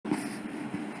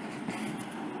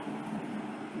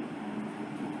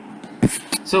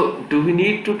So, do we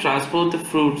need to transport the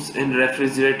fruits in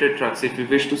refrigerated trucks if we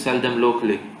wish to sell them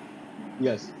locally?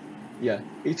 Yes, yeah.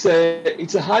 It's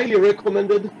a highly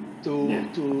recommended Yeah.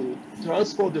 to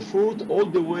transport the fruit all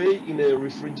the way in a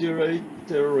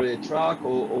refrigerator truck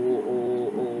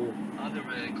or other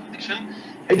condition.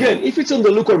 Again, Okay. if it's on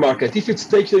the local market, if it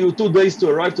takes you 2 days to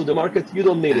arrive to the market, you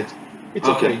don't need it. It's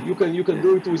okay. Okay. You can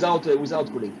do it without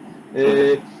cooling.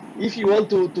 Okay. Uh, if you want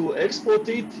to export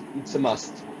it, it's a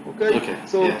must. Okay. Okay.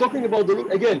 So Yeah. talking about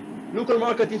again, local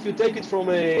market, if you take it from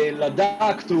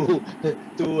Ladakh to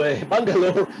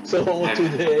Bangalore, so to Okay.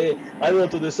 the I don't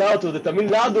know, to the south, to the Tamil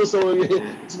Nadu, so Yeah.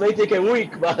 it may take a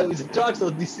week, but with a truck, so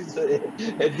this is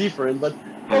different. But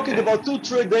talking Okay. about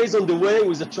 2-3 days on the way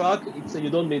with a truck, it's you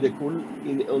don't need a cool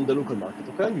on the local market.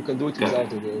 Okay, you can do it Got it.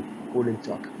 without a cooling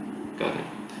truck. Got it.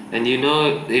 And you know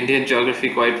Indian geography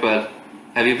quite well.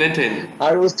 Have you been to India?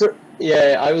 Yeah,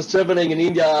 I was traveling in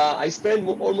India. I spent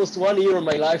almost 1 year of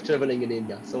my life traveling in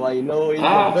India, so I know India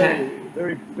Ah, okay. very,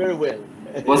 very, very well.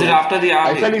 Was it Yes, after the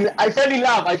army? I fell in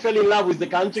love. I fell in love with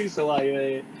the country, so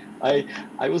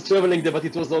I was traveling there, but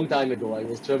it was a long time ago. I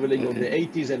was traveling on Okay. the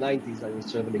 80s and 90s. I was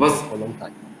traveling Was there for a long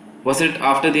time. was it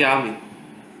after the army?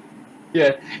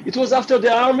 Yeah, it was after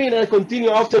the army, and I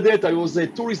continue after that. I was a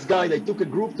tourist guide. I took a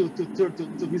group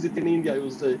to visit in India. I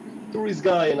was a tourist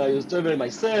guy, and I was traveling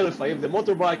myself. I have the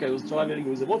motorbike. I was traveling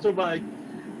with a motorbike.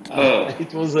 Oh,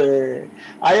 It was a.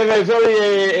 I have a very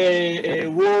a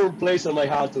warm place on my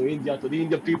heart to India, to the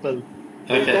Indian people.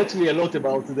 They okay. taught me a lot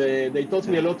about the. They taught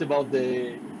me a lot about the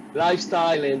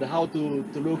lifestyle and how to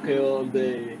look on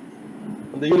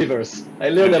the universe. I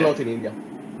learned a Okay. lot in India.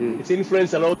 Hmm. It's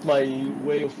influenced a lot my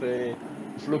way of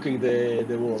looking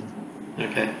the world.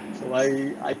 Okay. So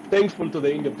I'm thankful to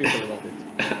the Indian people about it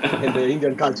and the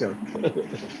Indian culture.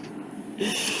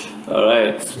 All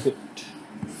right.